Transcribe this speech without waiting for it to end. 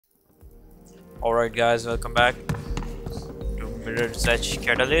Alright guys, welcome back to Research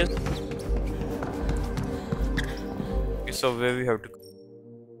Catalyst. Okay, so where we have to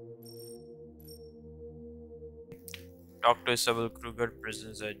talk to Isabel Kruger,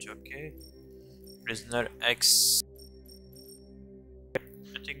 Prison's Edge, okay. Prisoner X. I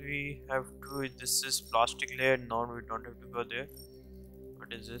think we have to, this is plastic layer, no we don't have to go there.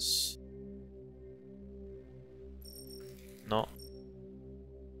 What is this? No.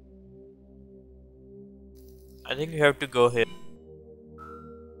 I think we have to go here.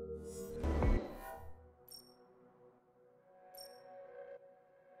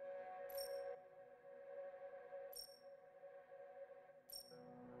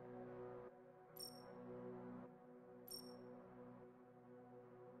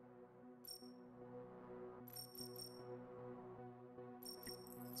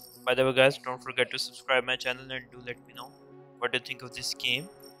 By the way guys, don't forget to subscribe my channel and do let me know what you think of this game,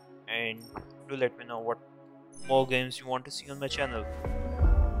 and do let me know what more games you want to see on my channel.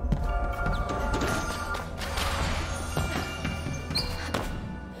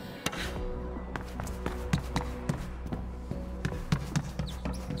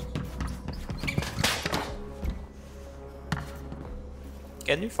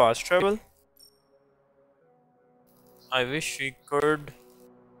 Can we fast travel? I wish we could.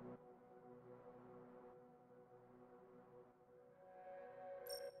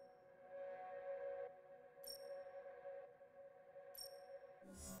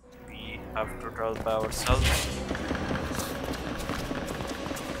 We have to travel by ourselves.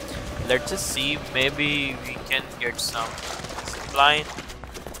 Let's just see, maybe we can get some supply.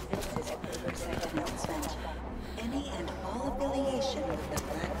 This is a KrugerSec announcement. Any and all affiliation with the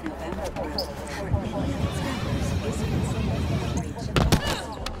Black November Group or any of its members is considered a breach of policy.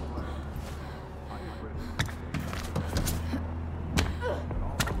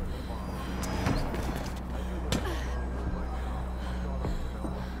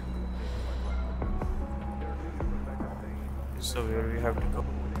 So where we have to go?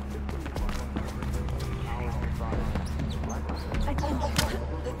 Attention,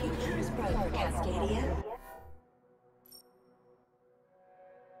 the future is bright for Cascadia.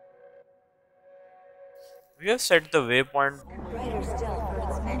 We have set the waypoint. Brighter still for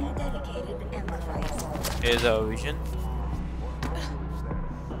its many dedicated amplifiers. Here's our vision.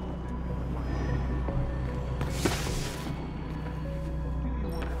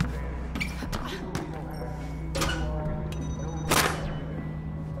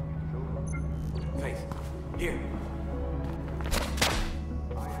 Faith, here.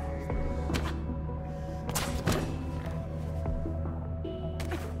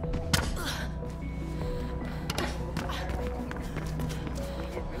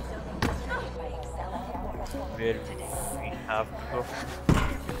 Where we have to go.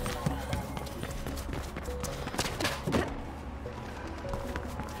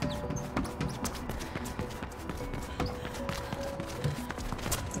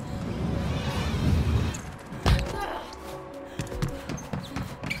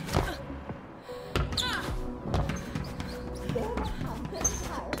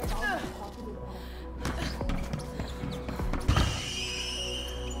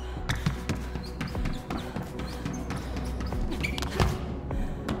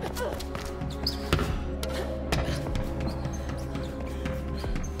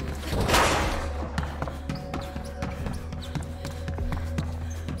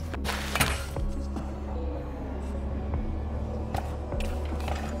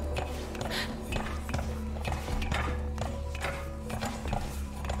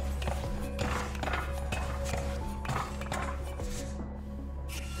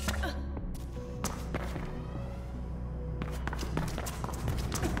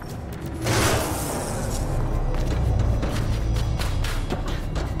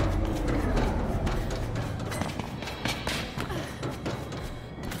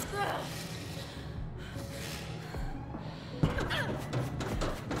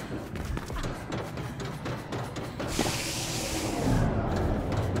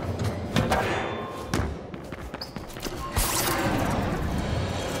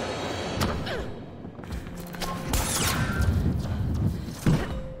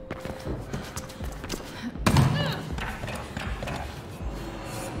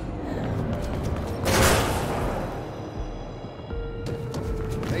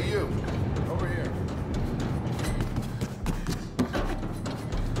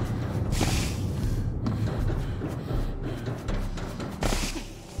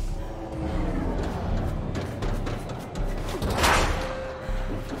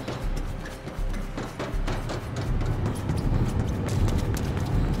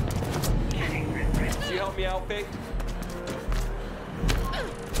 me out, Faith?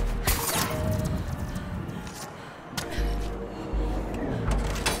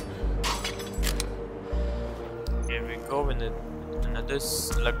 Here we go with another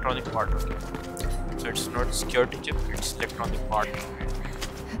electronic part. Okay. So it's not security chip, it's electronic part.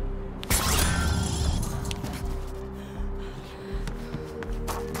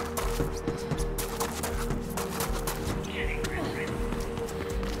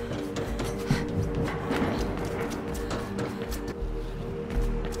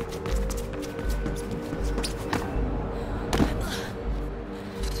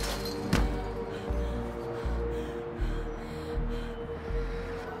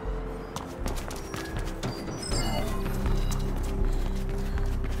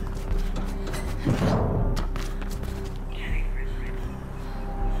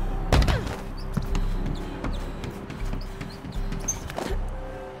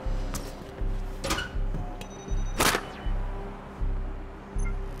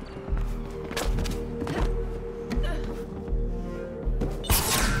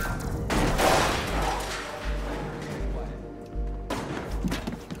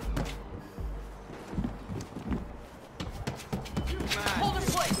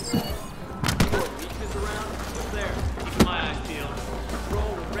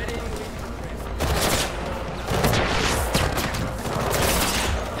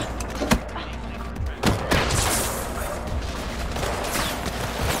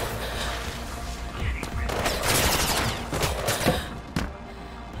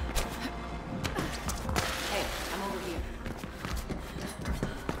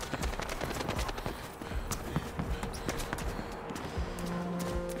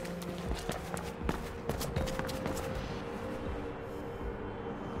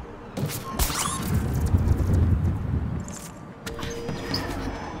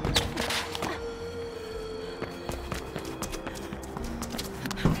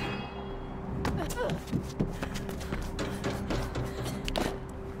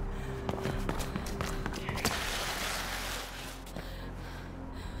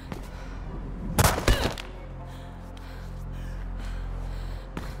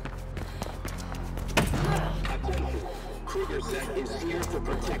 KrugerSec is here to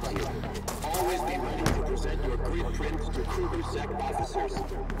protect you. Always be ready to present your grid prints to KrugerSec officers.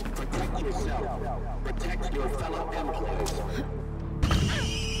 Protect yourself. Protect your fellow employees.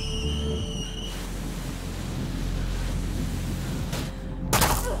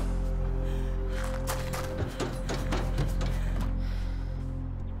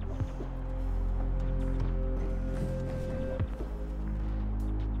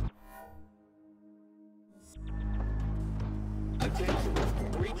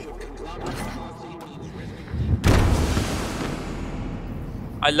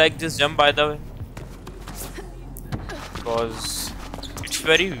 I like this jump by the way because it's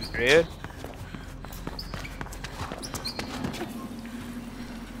very rare.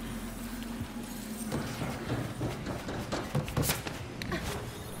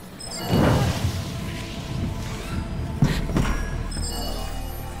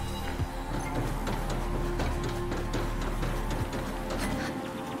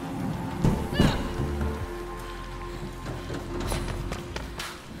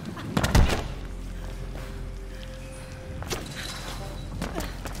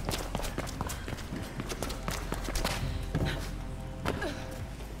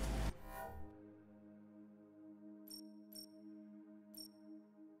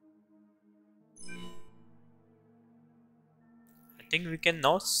 I think we can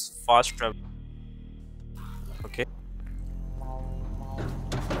now fast travel. Okay.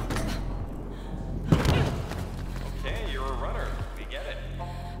 Okay, you're a runner. We get it.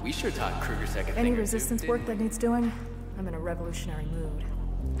 We sure taught KrugerSec a Any thing or two, resistance didn't work that needs doing? I'm in a revolutionary mood.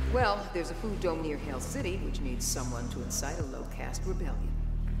 Well, there's a food dome near Hell City, which needs someone to incite a low-caste rebellion.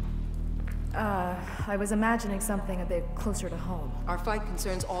 I was imagining something a bit closer to home. Our fight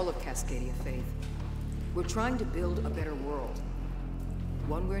concerns all of Cascadia Faith. We're trying to build a better world.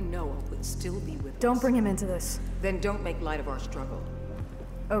 One where Noah would still be with us. Don't bring him into this. Then don't make light of our struggle.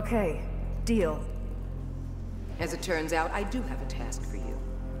 Okay, deal. As it turns out, I do have a task for you.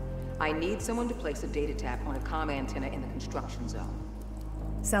 I need someone to place a data tap on a comm antenna in the construction zone.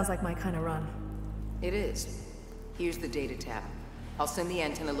 Sounds like my kind of run. It is. Here's the data tap. I'll send the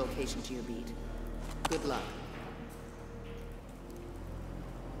antenna location to your beat. Good luck.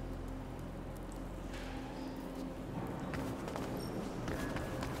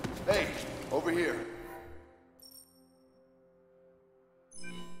 Hey, over here.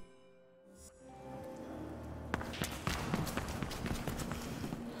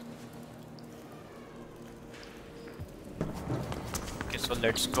 So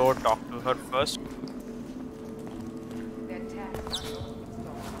let's go talk to her first.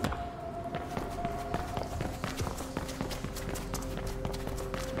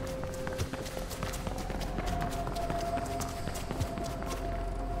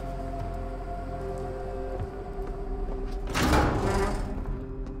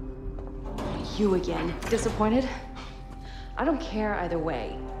 You again. Disappointed? I don't care either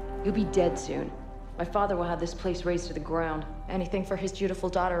way. You'll be dead soon. My father will have this place razed to the ground. Anything for his beautiful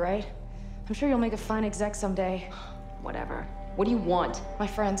daughter, right? I'm sure you'll make a fine exec someday. Whatever. What do you want? My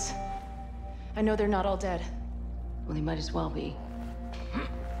friends. I know they're not all dead. Well, they might as well be.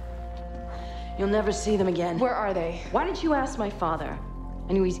 You'll never see them again. Where are they? Why didn't you ask my father?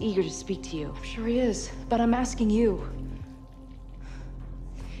 I knew he's eager to speak to you. I'm sure he is, but I'm asking you.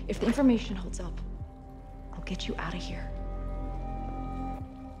 If the information holds up, I'll get you out of here.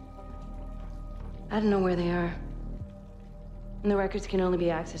 I don't know where they are. And the records can only be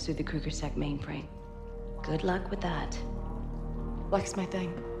accessed through the KrugerSec mainframe. Good luck with that. Luck's my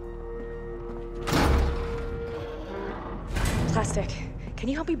thing. Plastic, can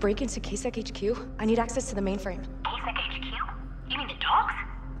you help me break into KSec HQ? I need access to the mainframe. KSec HQ? You mean the dogs?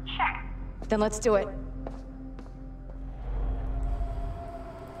 Sure. Then let's do it.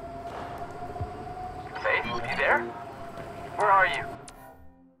 Faith, you there? Where are you?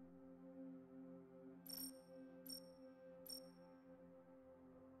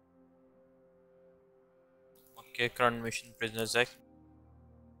 Okay, current mission prisoners act.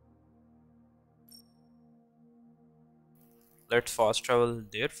 Let's fast travel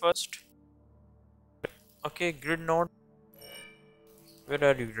there first. Okay, GridNode. Where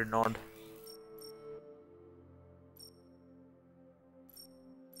are you, GridNode?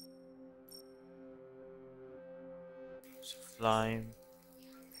 Sublime.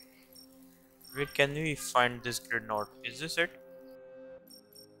 Where can we find this GridNode? Is this it?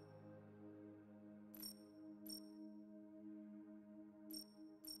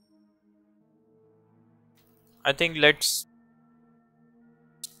 I think let's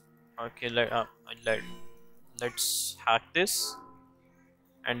let's hack this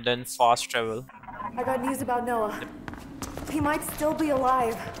and then fast travel. I got news about Noah. He might still be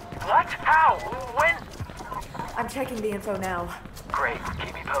alive. What? How? When? I'm checking the info now. Great,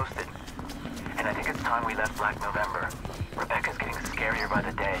 keep me posted. And I think it's time we left Black November. Rebecca's getting scarier by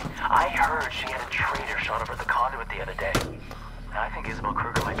the day. I heard she had a traitor shot over the conduit the other day. And I think Isabel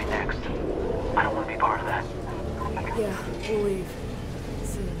Kruger might be next. I don't want to be part of that. Yeah, we'll leave.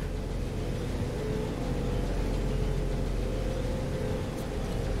 Soon.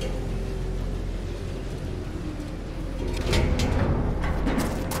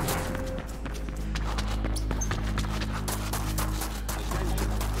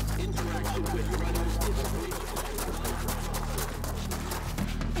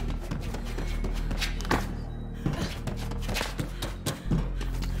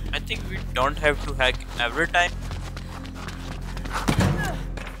 I think we don't have to hack every time.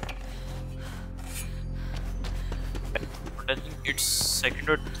 But I think it's second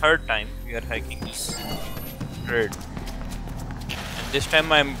or third time we are hacking this grid. And this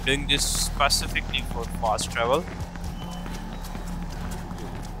time I'm doing this specifically for fast travel.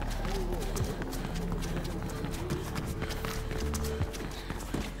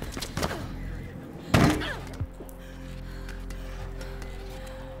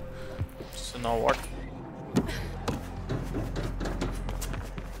 So now what?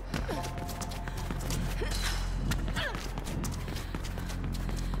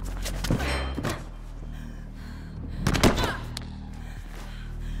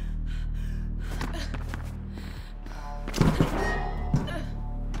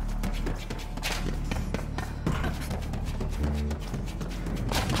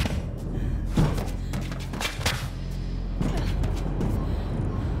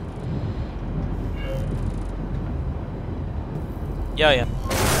 Yeah.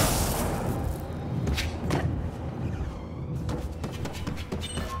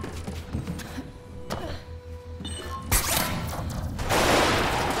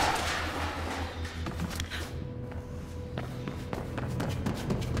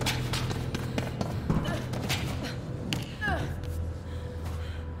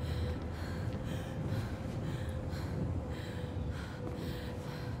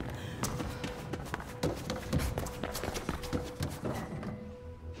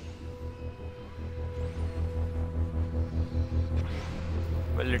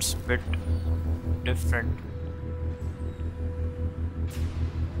 Well, it's a bit different,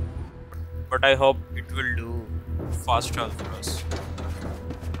 but I hope it will do fast travel for us.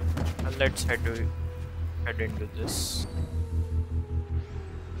 And let's head into this.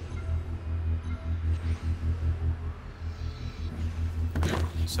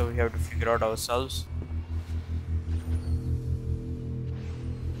 so we have to figure out ourselves.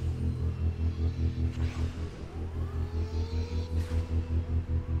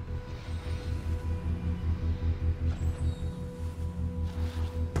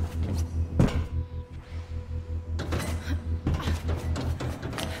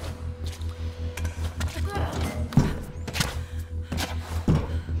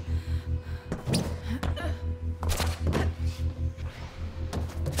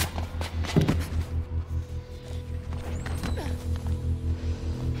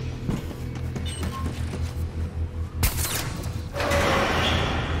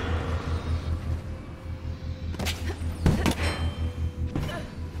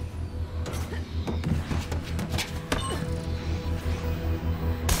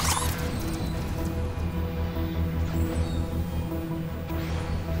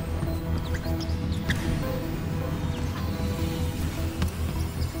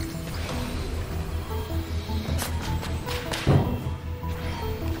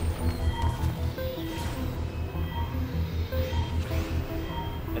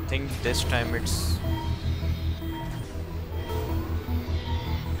 I think this time it's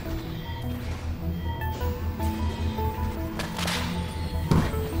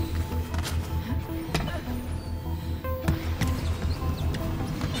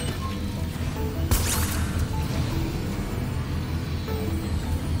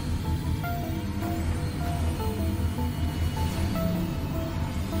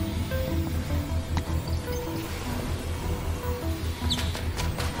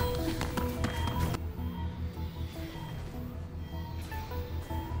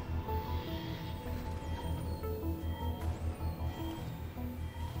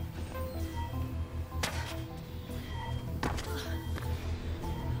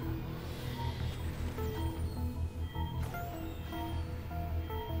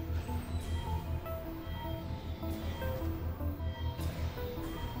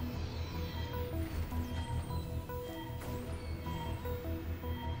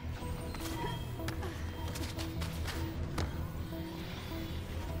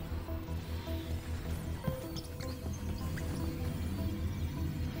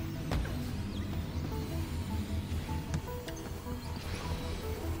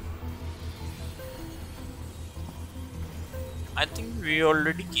I think we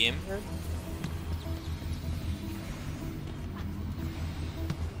already came here.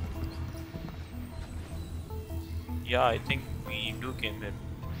 Yeah, I think we do came here.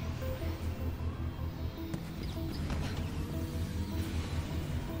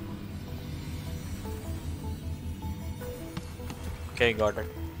 Okay, got it.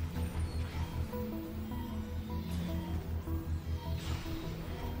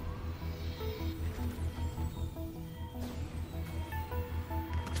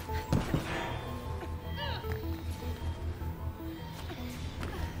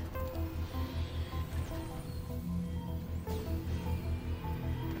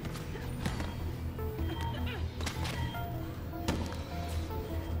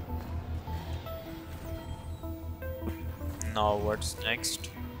 Now what's next?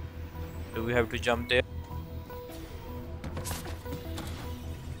 Do we have to jump there?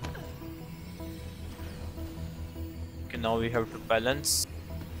 Okay, now we have to balance.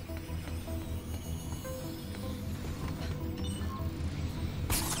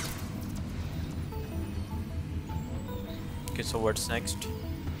 Okay, so what's next?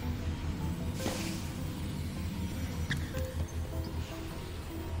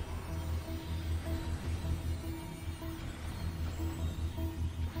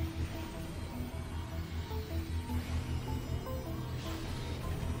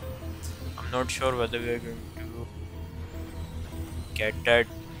 I'm not sure whether we are going to get that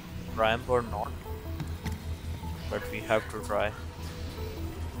ramp or not, but we have to try.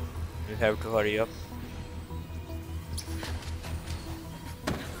 We have to hurry up.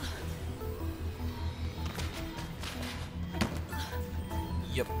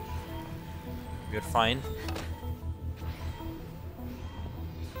 Yep, we're fine.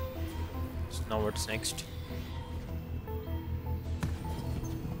 So now what's next?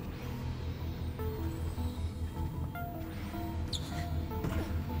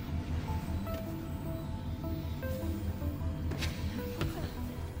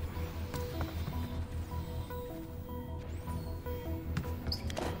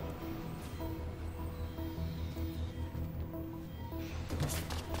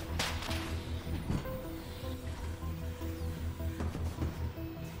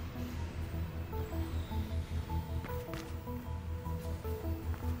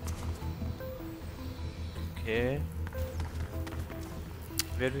 Okay,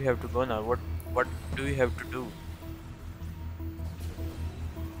 where we have to go now? What do we have to do?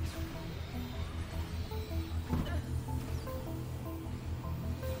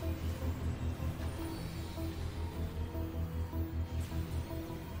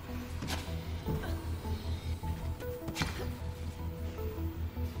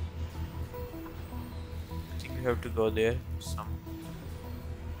 I think we have to go there.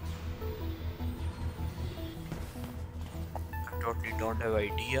 I totally don't have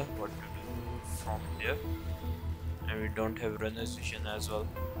idea what to do from there, and we don't have renunciation as well.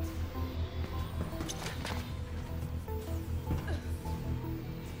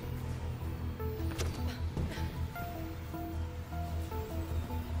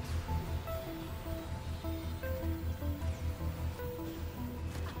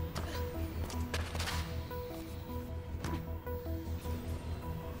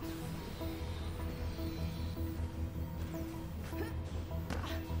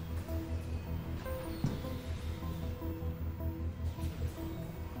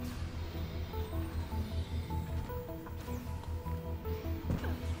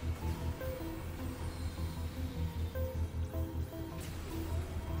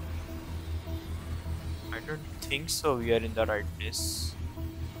 I don't think so. We are in the right place.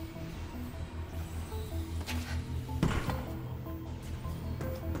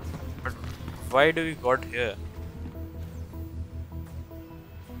 But why do we got here?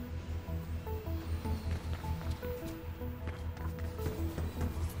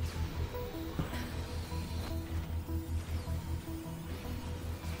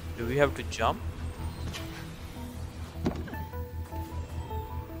 Do we have to jump?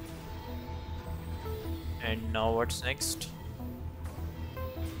 And now what's next?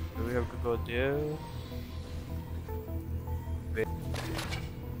 Do we have to go there? Where?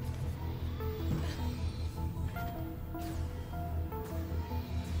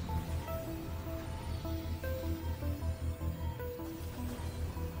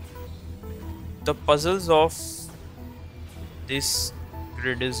 The puzzles of this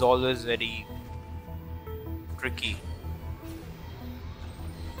grid is always very tricky.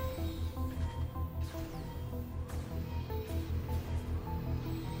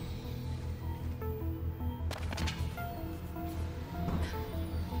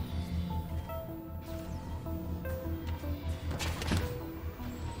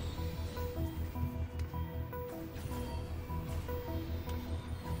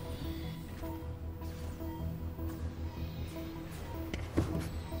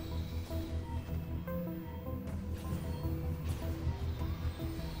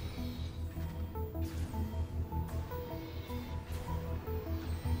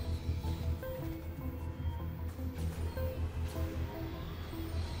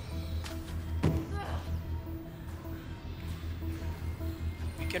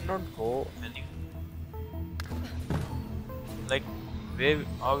 Cannot go any, like, where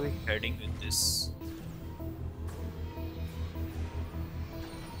are we heading with this?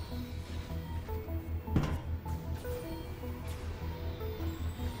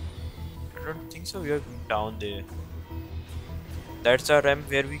 I don't think so. We are going down there. That's our ramp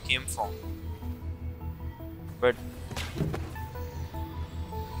where we came from, but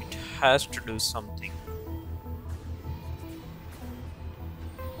it has to do something.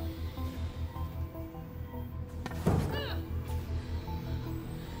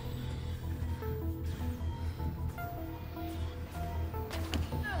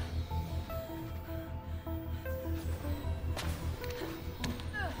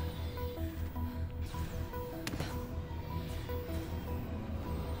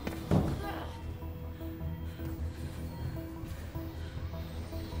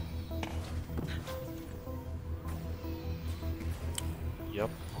 Yep,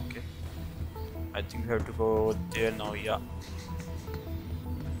 okay. I think we have to go there now, yeah.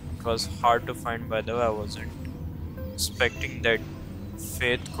 It was hard to find, by the way. I wasn't expecting that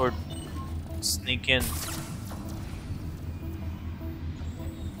Faith could sneak in.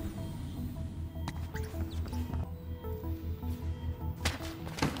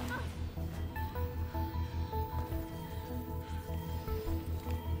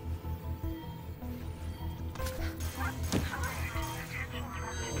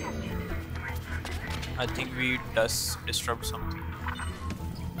 I think we disrupt something.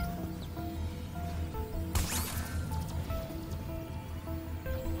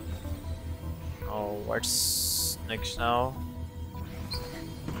 Oh, what's next now?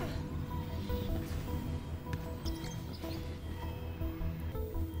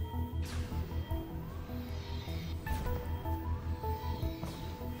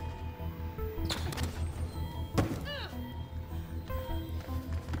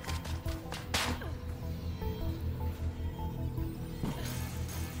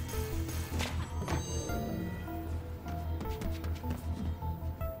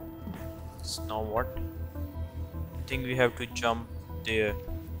 So now what? I think we have to jump there.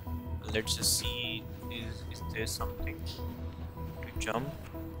 Let's just see, is there something to jump?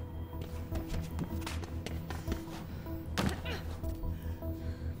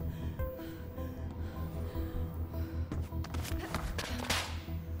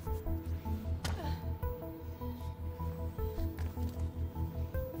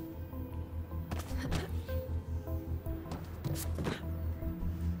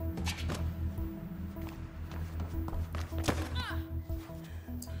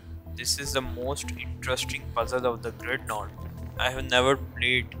 This is the most interesting puzzle of the GridNode. I have never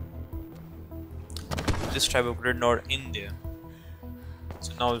played this type of GridNode in there.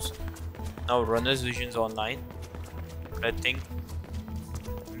 So now Runner's Vision is online. But I think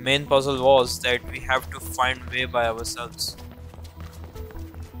main puzzle was that we have to find way by ourselves.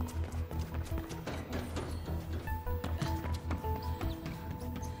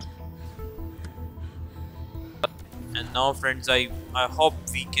 And now friends, I hope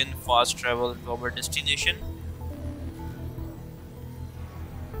we can fast travel to our destination.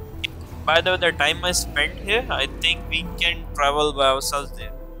 By the way, the time I spent here, I think we can travel by ourselves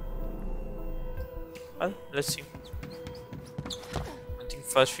there. Well, let's see. I think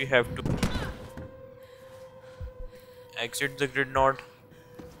first we have to exit the GridNode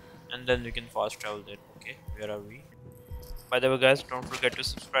and then we can fast travel there. Okay, where are we? By the way guys, don't forget to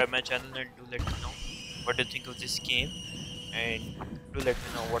subscribe my channel and do let me know what do you think of this game, and do let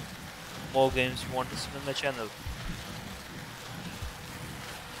me know what more games you want to see on my channel.